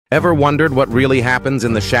Ever wondered what really happens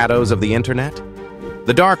in the shadows of the internet?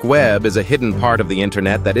 The dark web is a hidden part of the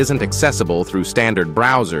internet that isn't accessible through standard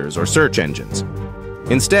browsers or search engines.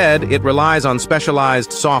 Instead, it relies on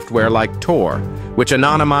specialized software like Tor, which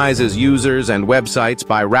anonymizes users and websites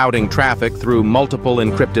by routing traffic through multiple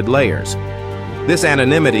encrypted layers. This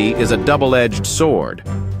anonymity is a double-edged sword.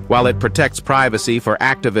 While it protects privacy for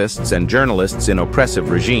activists and journalists in oppressive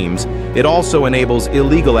regimes, it also enables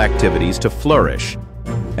illegal activities to flourish.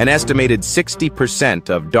 An estimated 60%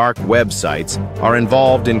 of dark websites are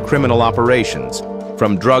involved in criminal operations,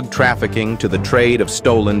 from drug trafficking to the trade of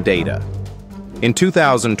stolen data. In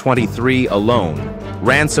 2023 alone,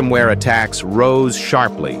 ransomware attacks rose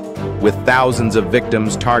sharply, with thousands of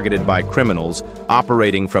victims targeted by criminals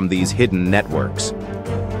operating from these hidden networks.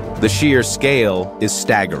 The sheer scale is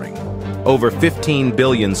staggering. Over 15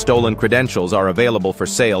 billion stolen credentials are available for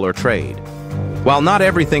sale or trade. While not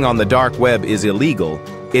everything on the dark web is illegal,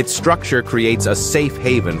 its structure creates a safe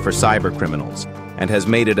haven for cybercriminals and has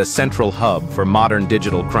made it a central hub for modern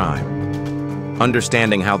digital crime.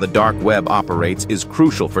 Understanding how the dark web operates is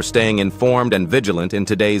crucial for staying informed and vigilant in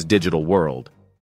today's digital world.